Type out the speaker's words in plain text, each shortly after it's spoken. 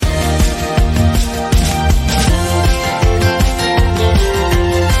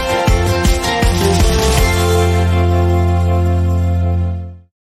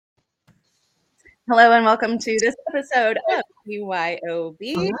Hello and welcome to this episode of BYOB.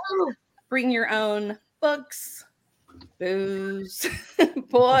 Hello. Bring your own books, booze,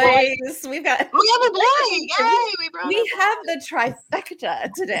 boys. We have a boy. Yay! We have the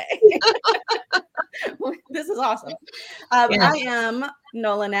trifecta today. This is awesome. I am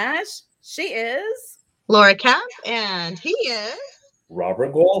Nola Nash. She is Laura Kemp, and he is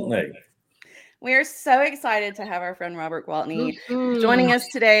Robert Gwaltney. We are so excited to have our friend Robert Gwaltney joining us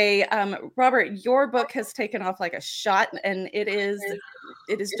today. Robert, your book has taken off like a shot, and it is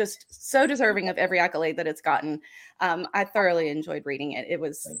just so deserving of every accolade that it's gotten. I thoroughly enjoyed reading it. It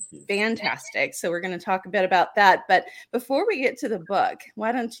was fantastic. So we're going to talk a bit about that. But before we get to the book,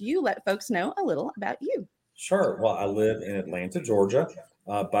 why don't you let folks know a little about you? Sure. Well, I live in Atlanta, Georgia.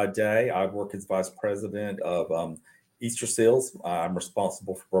 By day, I work as vice president of Easter Seals. I'm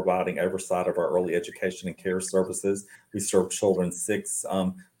responsible for providing oversight of our early education and care services. We serve children 6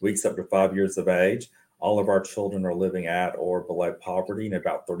 weeks up to 5 years of age. All of our children are living at or below poverty, and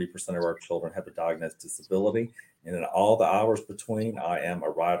about 30% of our children have a diagnosed disability. And in all the hours between, I am a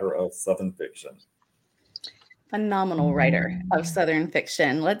writer of Southern fiction. Phenomenal writer of Southern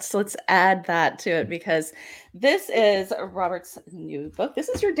fiction. Let's add that to it, because this is Robert's new book. This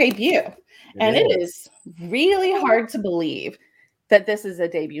is your debut, it is really hard to believe that this is a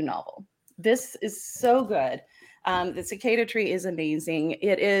debut novel. This is so good. The Cicada Tree is amazing.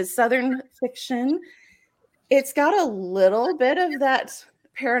 It is Southern fiction. It's got a little bit of that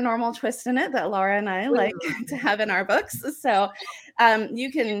paranormal twist in it that Laura and I like to have in our books. So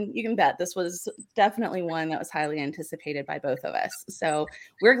you can bet this was definitely one that was highly anticipated by both of us. So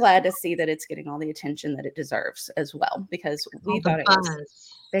we're glad to see that it's getting all the attention that it deserves as well, because we thought it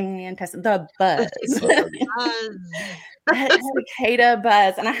was fantastic. The buzz. That cicada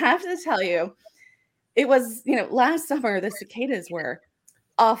buzz. And I have to tell you, it was, last summer, the cicadas were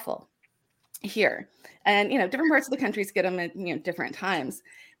awful here. And, different parts of the country get them at, different times.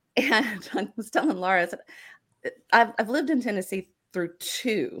 And I was telling Laura, I said, I've lived in Tennessee through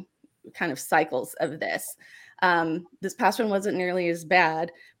 2 kind of cycles of this. This past one wasn't nearly as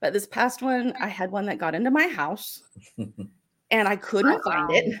bad, but this past one, I had one that got into my house and I couldn't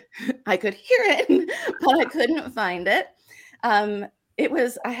find it. I could hear it, but I couldn't find it. I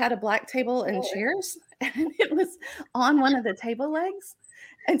had a black table and chairs, and it was on one of the table legs.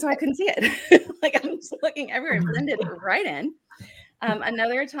 And so I couldn't see it. Like, I'm just looking everywhere and blended it right in.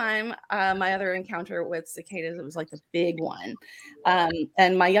 Another time, my other encounter with cicadas, it was like the big one.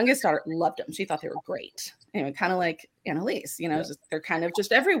 And my youngest daughter loved them. She thought they were great. Kind of like Annalise, they're kind of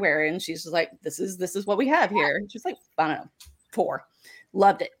just everywhere. And she's just like, this is what we have here. And she's like, I don't know, 4.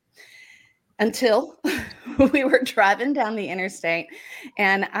 Loved it. Until we were driving down the interstate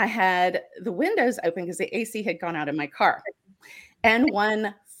and I had the windows open because the AC had gone out in my car. And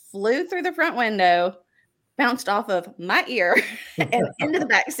one flew through the front window, bounced off of my ear and into the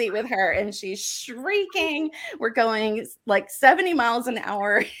back seat with her. And she's shrieking. We're going like 70 miles an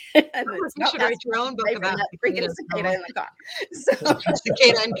hour. And it's you should write your own book about that freaking cicada in the car. So,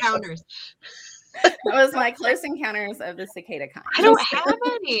 cicada encounters. That was my close encounters of the cicada kind. I don't have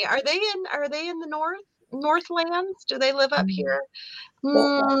any. Are they in the Northlands? Do they live up here?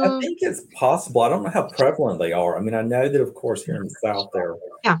 Well, I think it's possible. I don't know how prevalent they are. I mean, I know that, of course, here in the South,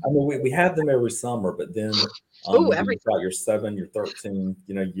 I mean, we have them every summer, but then you've got your 7, your 13,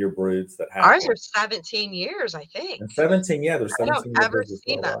 year broods that happen. Ours are 17 years, I think. And 17, there's 17 I don't ever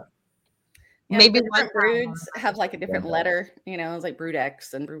see them. Right? Yeah, maybe different broods have like a different letter, it's like brood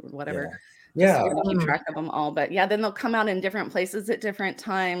X and brood whatever. Yeah. So keep track of them all. But then they'll come out in different places at different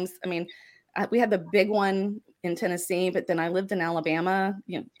times. I mean, we had the big one in Tennessee, but then I lived in Alabama,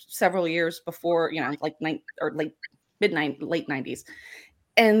 several years before, like late 90s.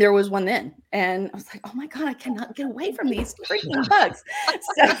 And there was one then. And I was like, oh my God, I cannot get away from these freaking bugs.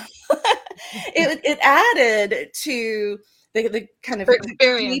 So it added to the kind of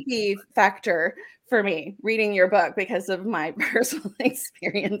creepy factor for me reading your book because of my personal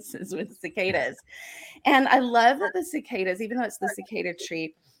experiences with cicadas. And I love that the cicadas, even though it's the cicada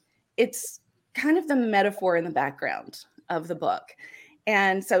tree, it's kind of the metaphor in the background of the book.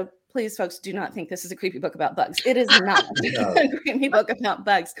 And so please, folks, do not think this is a creepy book about bugs. It is not a creepy book about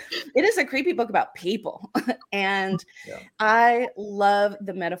bugs. It is a creepy book about people. And I love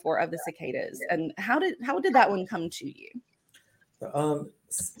the metaphor of the cicadas. And how did that one come to you?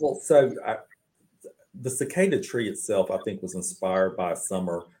 The cicada tree itself, I think, was inspired by a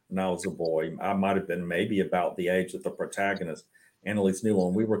summer when I was a boy. I might have been maybe about the age of the protagonist, Annalise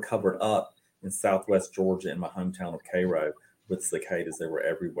Newland. We were covered up in Southwest Georgia in my hometown of Cairo with cicadas. They were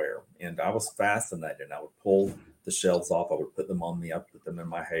everywhere. And I was fascinated. I would pull the shells off. I would put them on me. I put them in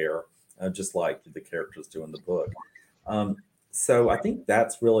my hair. just like the characters do in the book. So I think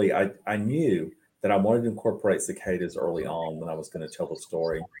that's really, I knew that I wanted to incorporate cicadas early on when I was going to tell the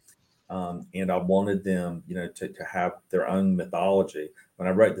story. And I wanted them, to have their own mythology. When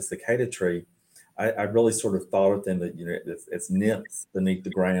I wrote the cicada tree, I really sort of thought of them that, it's nymphs beneath the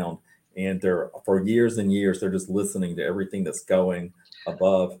ground. And for years and years, they're just listening to everything that's going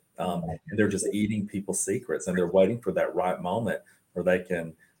above. And they're just eating people's secrets. And they're waiting for that right moment where they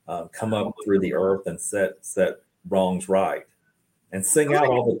can come up through the earth and set wrongs right and sing out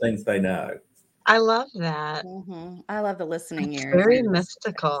all the things they know. I love that. I love the listening It's ears. very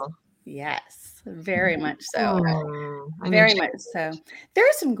mystical. Yes, very much so. I'm Very intrigued. much so. There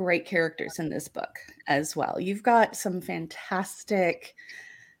are some great characters in this book as well. You've got some fantastic,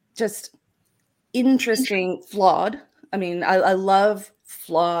 just interesting, flawed. I mean, I love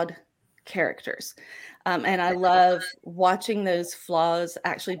flawed characters. And I love watching those flaws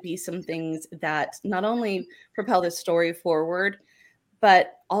actually be some things that not only propel the story forward,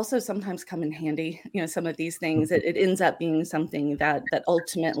 but also sometimes come in handy. Some of these things, it ends up being something that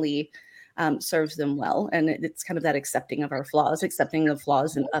ultimately serves them well. And it's kind of that accepting of our flaws, accepting of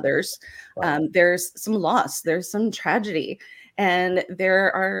flaws in others. There's some loss, there's some tragedy, and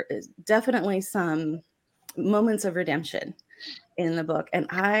there are definitely some moments of redemption in the book. And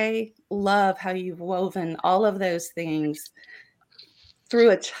I love how you've woven all of those things through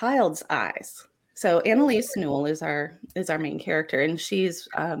a child's eyes. So Annalise Newell is our main character, and she's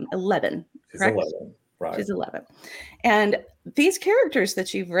 11. She's correct? 11, right? She's 11. And these characters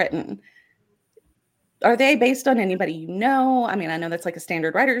that you've written, are they based on anybody you know? I mean, I know that's like a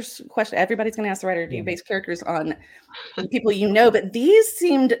standard writer's question. Everybody's going to ask the writer, do you base characters on people you know? But these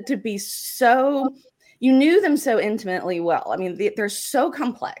seemed to be so, you knew them so intimately well. I mean, they're so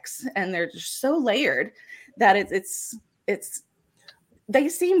complex and they're just so layered that it's they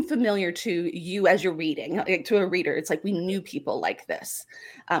seem familiar to you as you're reading. Like, to a reader, it's like we knew people like this,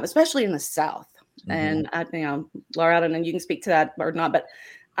 especially in the South. And Laura, I don't know, you can speak to that or not, but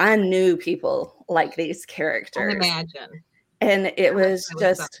I knew people like these characters. I imagine. And it was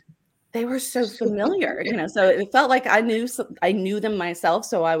just, they were so familiar, so it felt like I knew them myself.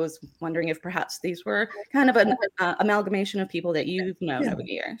 So I was wondering if perhaps these were kind of an amalgamation of people that you've known over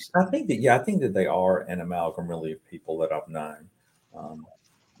the years. I think that they are an amalgam really of people that I've known.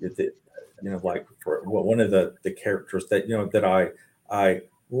 Like for one of the characters that, that I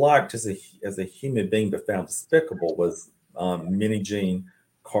liked as a human being, but found despicable was Minnie Jean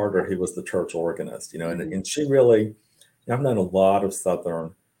Carter, who was the church organist, and she really, I've known a lot of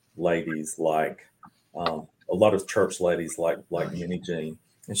Southern ladies like a lot of church ladies like Minnie Jean,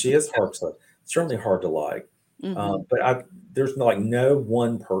 and she is certainly hard to like. But there's no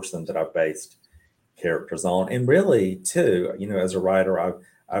one person that I've based characters on, and really too, as a writer,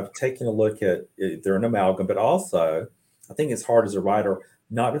 I've taken a look at they're an amalgam, but also I think it's hard as a writer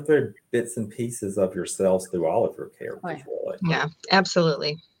not to throw bits and pieces of yourselves through all of your characters. Really, yeah,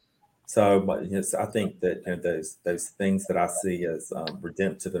 absolutely. So, I think that those things that I see as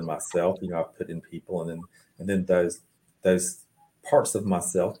redemptive in myself, I put in people, and then those parts of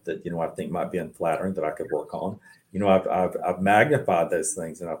myself that I think might be unflattering that I could work on. I've magnified those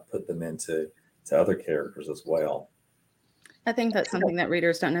things and I've put them into other characters as well. I think that's something that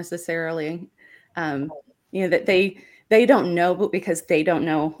readers don't necessarily, that they don't know, but because they don't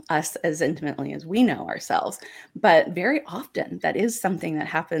know us as intimately as we know ourselves. But very often that is something that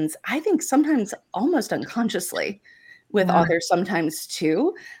happens, I think sometimes almost unconsciously with authors sometimes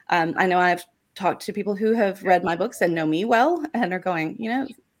too. I know I've talked to people who have read my books and know me well and are going,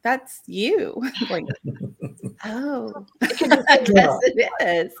 that's you. Like, oh, I guess it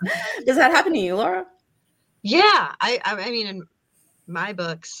is. Does that happen to you, Laura? Yeah. I mean, in my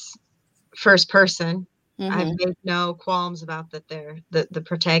books, first person, I've made no qualms about that. The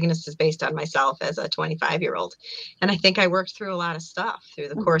protagonist is based on myself as a 25-year-old. And I think I worked through a lot of stuff through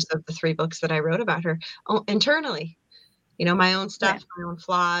the course of the 3 books that I wrote about her internally, my own stuff, my own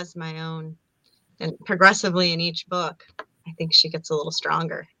flaws, my own, and progressively in each book, I think she gets a little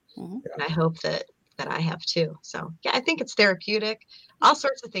stronger. And I hope that I have too. So yeah, I think it's therapeutic. All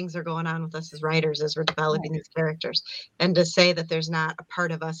sorts of things are going on with us as writers as we're developing these characters. And to say that there's not a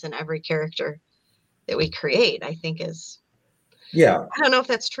part of us in every character that we create, I think is, I don't know if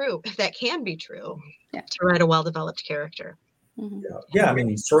that's true, if that can be true to write a well-developed character. I mean,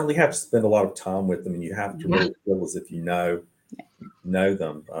 you certainly have to spend a lot of time with them, and you have to really feel as if you know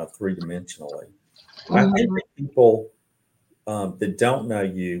them 3-dimensionally. I think that people that don't know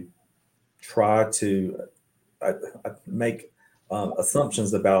you try to make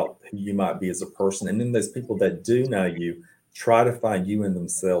assumptions about who you might be as a person, and then those people that do know you try to find you in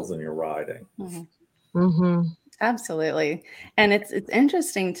themselves in your writing. Absolutely. And it's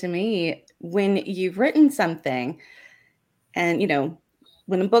interesting to me when you've written something and,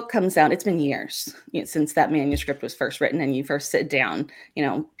 when a book comes out, it's been years, since that manuscript was first written and you first sit down,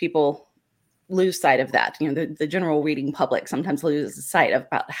 people lose sight of that. The general reading public sometimes loses sight of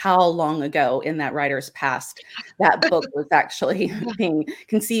about how long ago in that writer's past that book was actually being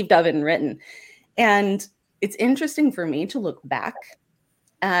conceived of and written. And it's interesting for me to look back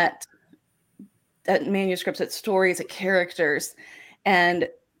at manuscripts, at stories, at characters, and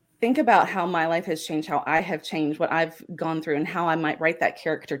think about how my life has changed, how I have changed, what I've gone through, and how I might write that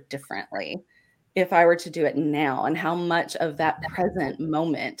character differently if I were to do it now, and how much of that present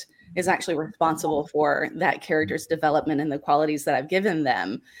moment is actually responsible for that character's development and the qualities that I've given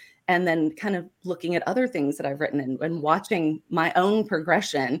them. And then kind of looking at other things that I've written and watching my own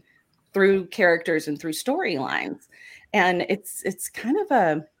progression through characters and through storylines. And it's kind of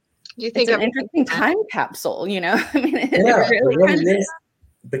an interesting time capsule, I mean, it really is,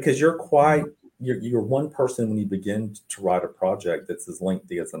 because you're one person when you begin to write a project that's as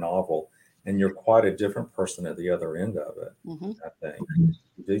lengthy as a novel, and you're quite a different person at the other end of it. I think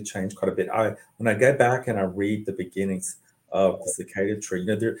you do change quite a bit. When I go back and I read the beginnings of the Cicada Tree,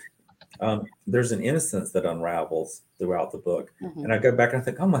 there's an innocence that unravels throughout the book. And I go back and I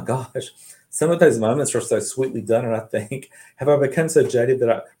think, oh my gosh, some of those moments are so sweetly done. And I think, have I become so jaded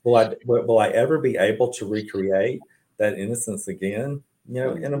that will I ever be able to recreate that innocence again,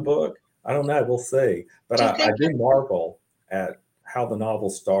 in a book? I don't know. We'll see. But I do marvel at how the novel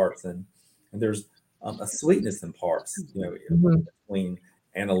starts, and there's a sweetness in parts, between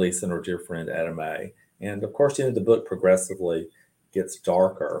Annalise and her dear friend Etta May. And of course, the book progressively gets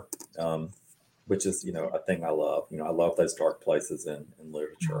darker, which is, a thing I love. I love those dark places in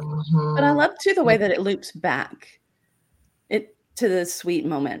literature. But I love too the way that it loops back to the sweet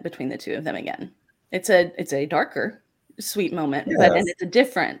moment between the two of them again. It's a darker, sweet moment, and it's a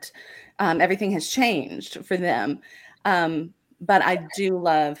different. Everything has changed for them. But I do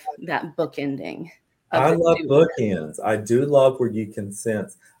love that book ending. I love bookends. I do love where you can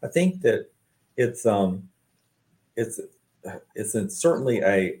sense. I think that it's certainly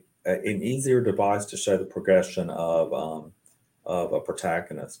an easier device to show the progression of a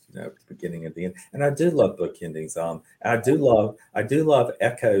protagonist, at the beginning and the end. And I do love book endings. I do love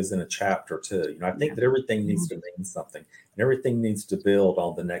echoes in a chapter too. I think that everything needs to mean something, and everything needs to build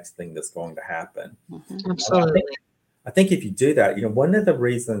on the next thing that's going to happen. Absolutely. I think if you do that, one of the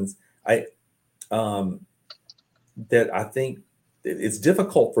reasons that I think it's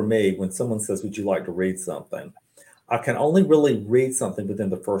difficult for me when someone says, "Would you like to read something?" I can only really read something within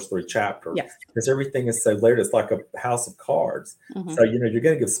the first 3 chapters, because everything is so layered. It's like a house of cards. So, you're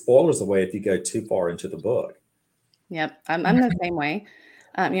going to give spoilers away if you go too far into the book. Yep. I'm the same way.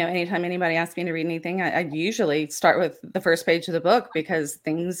 Anytime anybody asks me to read anything, I usually start with the first page of the book, because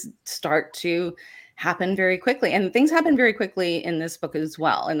things start to happen very quickly, and things happen very quickly in this book as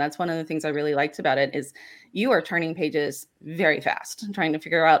well. And that's one of the things I really liked about it, is you are turning pages very fast. I'm trying to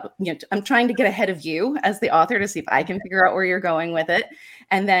figure out, I'm trying to get ahead of you as the author to see if I can figure out where you're going with it.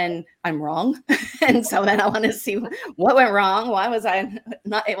 And then I'm wrong. And so then I want to see what went wrong. Why was I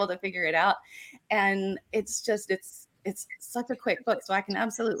not able to figure it out? And it's such a quick book. So I can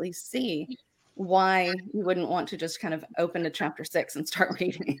absolutely see why you wouldn't want to just kind of open to chapter 6 and start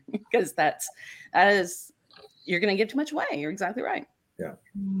reading, because that is you're going to give too much away. You're exactly right. Yeah.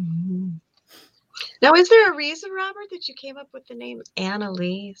 Now, is there a reason, Robert, that you came up with the name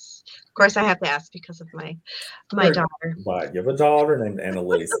Annalise? Of course, I have to ask because of my daughter. Right. You have a daughter named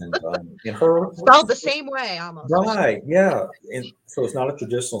Annalise, and her spelled the same way almost. Right. Yeah. And so it's not a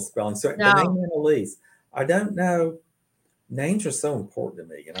traditional spelling. So the name Annalise, I don't know. Names are so important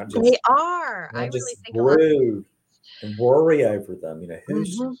to me, and they are. I just brood and worry over them.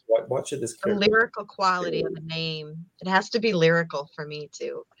 What should this character? The lyrical quality of the name. It has to be lyrical for me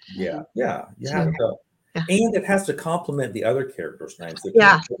too. Yeah. You have to, and it has to complement the other characters' names. It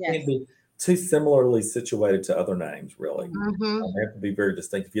can't be too similarly situated to other names. Really, they have to be very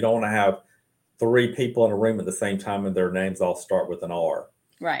distinct. If you don't want to have 3 people in a room at the same time and their names all start with an R,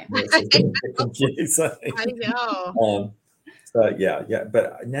 right? It's confusing. I know. But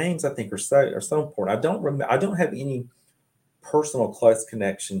names, I think, are so important. I don't have any personal close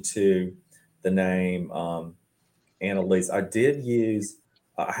connection to the name Annalise.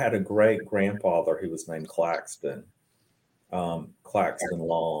 I had a great grandfather who was named Claxton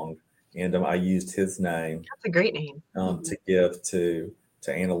Long, and I used his name. That's a great name. To give to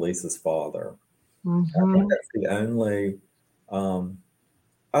Annalise's father. I think that's the only.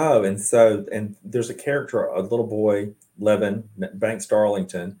 And there's a character, a little boy Levin Banks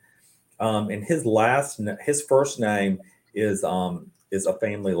Darlington, and his first name is a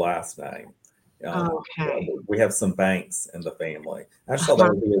family last name. Okay. We have some Banks in the family. I just thought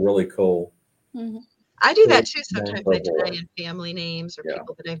that would be really cool. Mm-hmm. I do that too. Sometimes I tie in family names or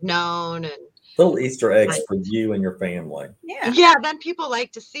people that I've known, and little Easter eggs for you and your family. Yeah. Then people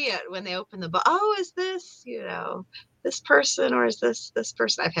like to see it when they open the book. Oh, is this, this person, or is this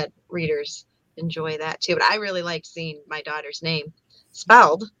person? I've had readers enjoy that too, but I really liked seeing my daughter's name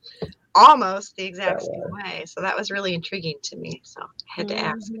spelled almost the exact same way. So that was really intriguing to me. So I had to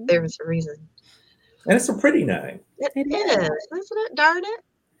ask if there was a reason. And it's a pretty name. It is, isn't it? Darn it.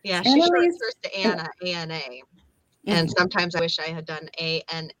 Yeah, she refers to Anna, A-N-A. And sometimes I wish I had done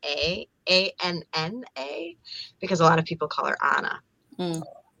A-N-A, A-N-N-A, because a lot of people call her Anna.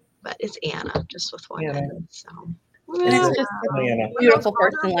 But it's Anna, just with one N. So. And it's just a beautiful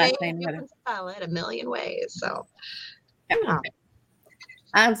person last name. You can spell it a million ways. So,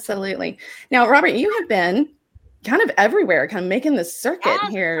 absolutely. Now, Robert, you have been kind of everywhere, kind of making the circuit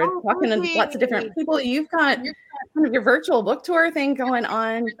here, talking to lots of different people. You've got kind of your virtual book tour thing going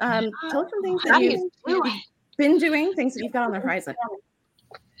on. Tell us some things that you've been doing, things that you've got on the horizon.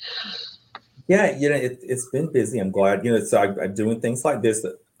 Yeah, it's been busy. I'm glad, so I'm doing things like this,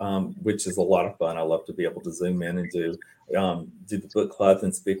 which is a lot of fun. I love to be able to zoom in and do the book club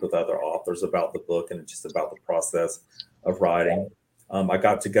and speak with other authors about the book and just about the process of writing. I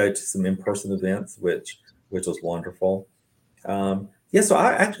got to go to some in-person events, which was wonderful. So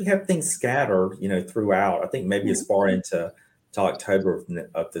I actually have things scattered, throughout. I think maybe as far into October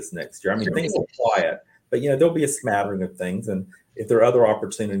of this next year. I mean, things are quiet, but there'll be a smattering of things. And if there are other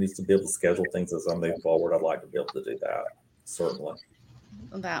opportunities to be able to schedule things as I move forward, I'd like to be able to do that. Certainly.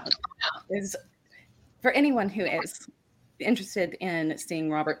 That is, for anyone who is interested in seeing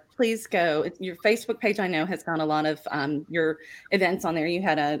Robert, please go. Your Facebook page, I know, has got a lot of your events on there. You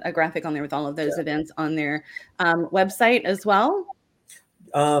had a graphic on there with all of those events on their website as well.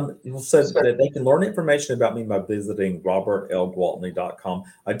 So that they can learn information about me by visiting robertlgwaltney.com.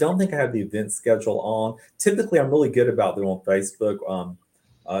 I don't think I have the event schedule on. Typically, I'm really good about them on Facebook.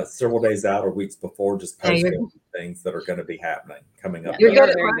 Several days out or weeks before, just posting things that are going to be happening coming up. You're good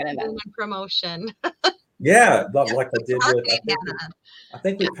at promotion. Yeah, like I did with. I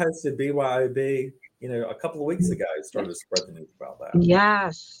think we posted BYOB, a couple of weeks ago. Started to spread the news about that.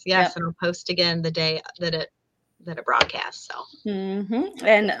 Yes, and I'll post again the day that it broadcasts. So.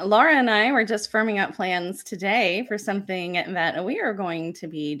 And Laura and I were just firming up plans today for something that we are going to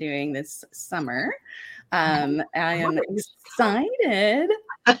be doing this summer. I am excited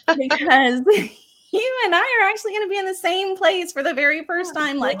because you and I are actually going to be in the same place for the very first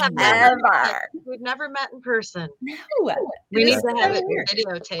time, ever. We've never met in person. No, we need to have it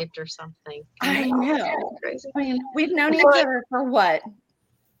videotaped or something. I know. Crazy. I mean, we've known each other for what?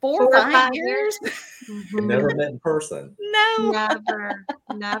 4 or 5 years? Never met in person. No.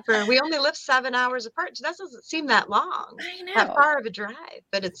 Never. We only live 7 hours apart. So that doesn't seem that long. I know. That far of a drive,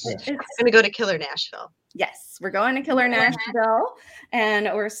 but it's going to go to Killer Nashville. Yes, we're going to Killer Nashville,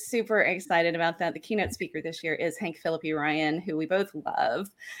 and we're super excited about that. The keynote speaker this year is Hank Philippi Ryan, who we both love.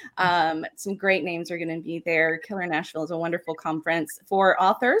 Some great names are going to be there. Killer Nashville is a wonderful conference for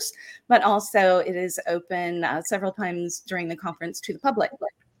authors, but also it is open several times during the conference to the public.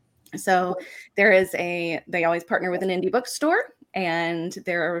 So they always partner with an indie bookstore, and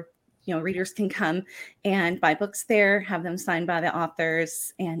there are readers can come and buy books there, have them signed by the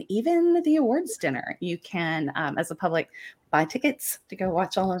authors, and even the awards dinner. You can, as a public, buy tickets to go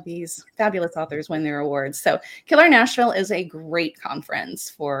watch all of these fabulous authors win their awards. So Killer Nashville is a great conference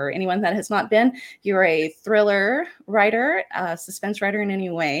for anyone that has not been. You're a thriller writer, suspense writer in any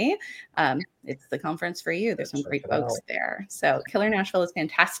way. It's the conference for you. There's some great folks there. So Killer Nashville is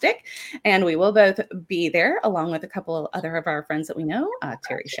fantastic. And we will both be there along with a couple of other of our friends that we know.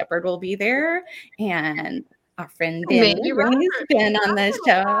 Terry Shepard will be there. And our friend Ben, he's been on this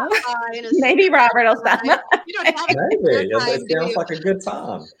show. Maybe Robert will stop. Maybe. It sounds like a good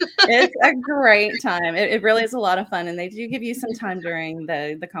time. It's a great time. It really is a lot of fun. And they do give you some time during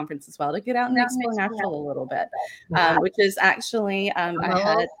the conference as well to get out and explore Nashville a little bit, which is actually, I'm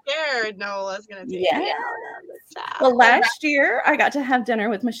scared Nola's going to take me out. Well, last year I got to have dinner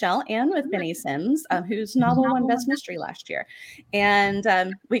with Michelle and with Benny Sims, whose novel won Best Mystery last year. And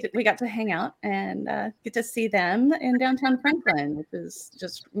we got to hang out and get to see them in downtown Franklin, which is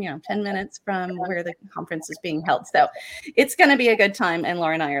just 10 minutes from where the conference is being held. So it's going to be a good time, and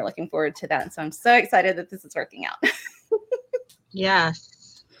Laura and I are looking forward to that. So I'm so excited that this is working out.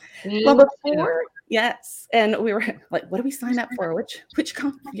 Yes. Well, before Yes. And we were like, what do we sign up for? Which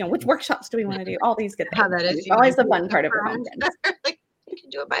workshops do we want to do? All these good things. That is It's always the fun part of the conference. Like, I can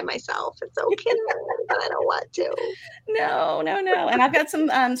do it by myself. It's okay, but I don't want to. No. And I've got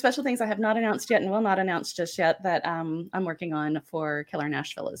some special things I have not announced yet and will not announce just yet that I'm working on for Killer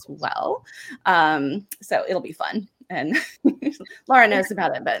Nashville as well. So it'll be fun. And Laura knows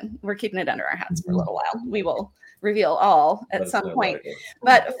about it, but we're keeping it under our hats for a little while. We will reveal all at some point.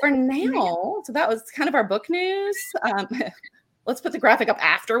 But for now, so that was kind of our book news. Let's put the graphic up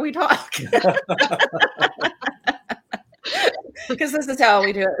after we talk. Because this is how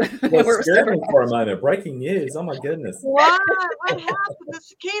we do it. Well, scared me for a moment. Breaking news. Oh my goodness. What happened? The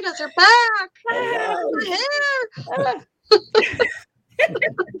cicadas are back.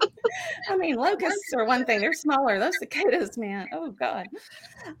 I mean, locusts are one thing. They're smaller. Those cicadas, man. Oh, God.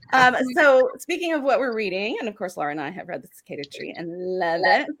 So speaking of what we're reading, and of course, Laura and I have read The Cicada Tree and love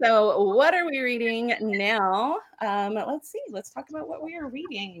it. So what are we reading now? Let's see. Let's talk about what we are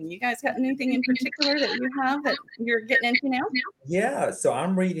reading. You guys got anything in particular that you have that you're getting into now? Yeah. So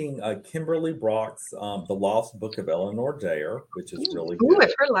I'm reading Kimberly Brock's The Lost Book of Eleanor Dare, which is really good. Ooh,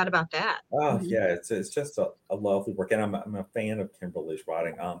 I've heard a lot about that. Oh, yeah. It's just a lovely work. And I'm a fan of Kimberly's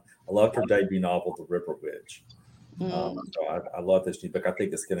writing. I loved her debut novel, The River Witch. So I love this new book. I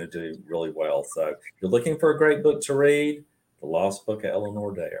think it's going to do really well. So if you're looking for a great book to read, The Lost Book of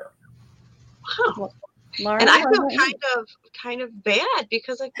Eleanor Dare. Wow. Laura, and I feel kind of bad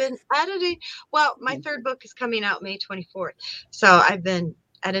because I've been editing. Well, my third book is coming out May 24th. So I've been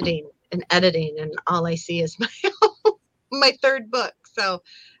editing, and all I see is my third book. So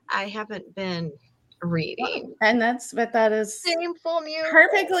I haven't been reading. And that is shameful music.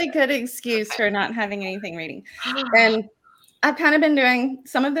 Perfectly good excuse for not having anything reading. And I've kind of been doing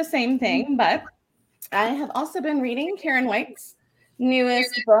some of the same thing, but I have also been reading Karen White's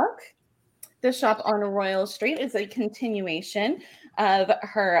newest book. The Shop on Royal Street is a continuation of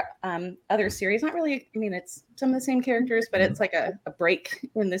her other series. Not really, I mean, it's some of the same characters, but it's like a break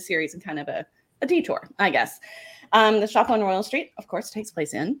in the series and kind of a detour, I guess. The Shop on Royal Street, of course, takes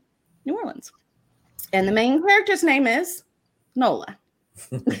place in New Orleans. And the main character's name is Nola.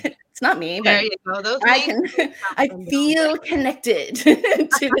 It's not me, but I feel connected to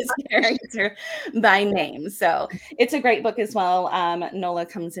this character by name. So it's a great book as well. Nola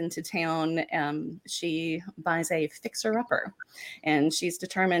comes into town. She buys a fixer-upper, and she's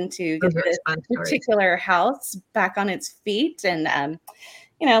determined to get this particular house back on its feet. And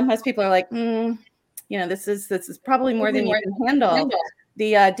most people are like, this is probably more than you can handle.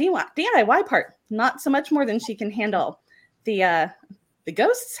 The DIY part, not so much more than she can handle. The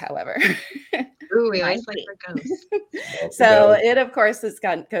ghosts, however. Ooh, we always like for ghosts. So it, of course, has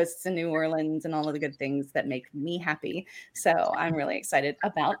got ghosts in New Orleans and all of the good things that make me happy. So I'm really excited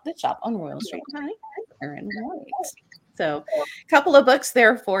about The Shop on Royal Street by Karen White. So a couple of books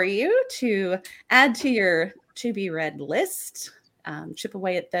there for you to add to your to-be-read list. Chip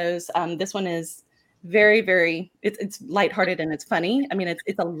away at those. This one is very, very, it's lighthearted and it's funny. I mean,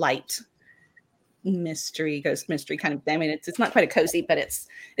 it's a light ghost mystery kind of thing. I mean, it's not quite a cozy, but it's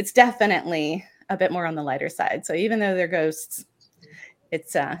definitely a bit more on the lighter side. So even though they're ghosts,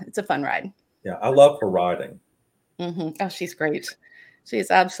 it's a fun ride. Yeah, I love her writing. Oh, she's great. She's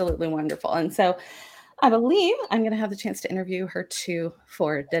absolutely wonderful. And so I believe I'm going to have the chance to interview her too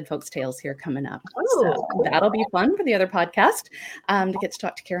for Dead Folks Tales here coming up. So that'll be fun for the other podcast to get to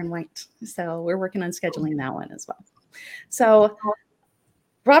talk to Karen White. So we're working on scheduling that one as well. So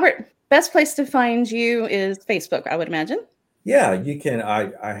Robert, best place to find you is Facebook, I would imagine. Yeah, you can.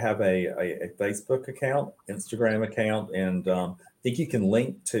 I have a Facebook account, Instagram account, and I think you can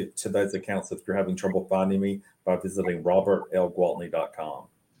link to those accounts if you're having trouble finding me by visiting robertlgwaltney.com.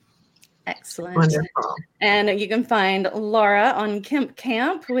 Excellent. Wonderful. And you can find Laura on Kemp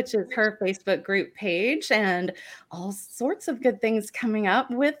Camp, which is her Facebook group page, and all sorts of good things coming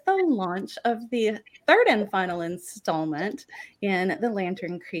up with the launch of the third and final installment in the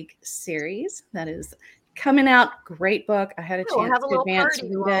Lantern Creek series. That is coming out. Great book. I had a chance to advance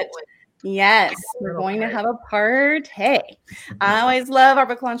read it. Yes, we're going to have a party. I always love our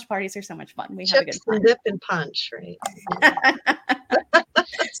book launch parties. They're so much fun. We have a good time. Dip and punch, right?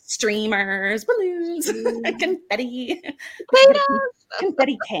 Streamers, balloons, confetti,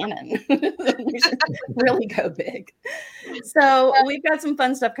 confetti cannon. Really go big. So we've got some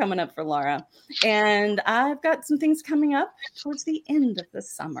fun stuff coming up for Laura, and I've got some things coming up towards the end of the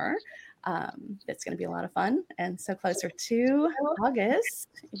summer. It's going to be a lot of fun. And so closer to August,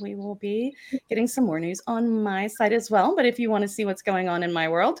 we will be getting some more news on my site as well. But if you want to see what's going on in my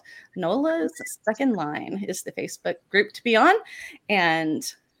world, Nola's Second Line is the Facebook group to be on.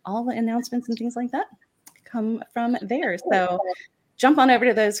 And all the announcements and things like that come from there. So jump on over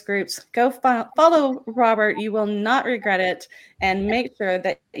to those groups. Go follow Robert. You will not regret it. And make sure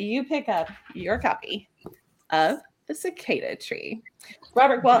that you pick up your copy of The Cicada Tree.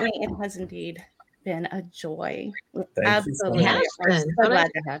 Robert Gwaltney, it has indeed been a joy. Absolutely. It has been. So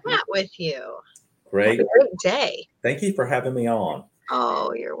glad to have you. Chat with you. Great. Have a great day. Thank you for having me on.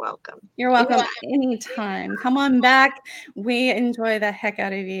 Oh, you're welcome. You're welcome anytime. Come on back. We enjoy the heck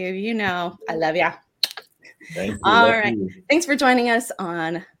out of you. You know, I love ya. Thank you. All right. Thanks for joining us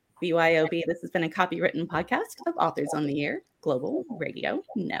on BYOB. This has been a copywritten podcast of Authors on the Air Global Radio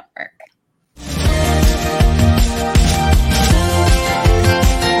Network.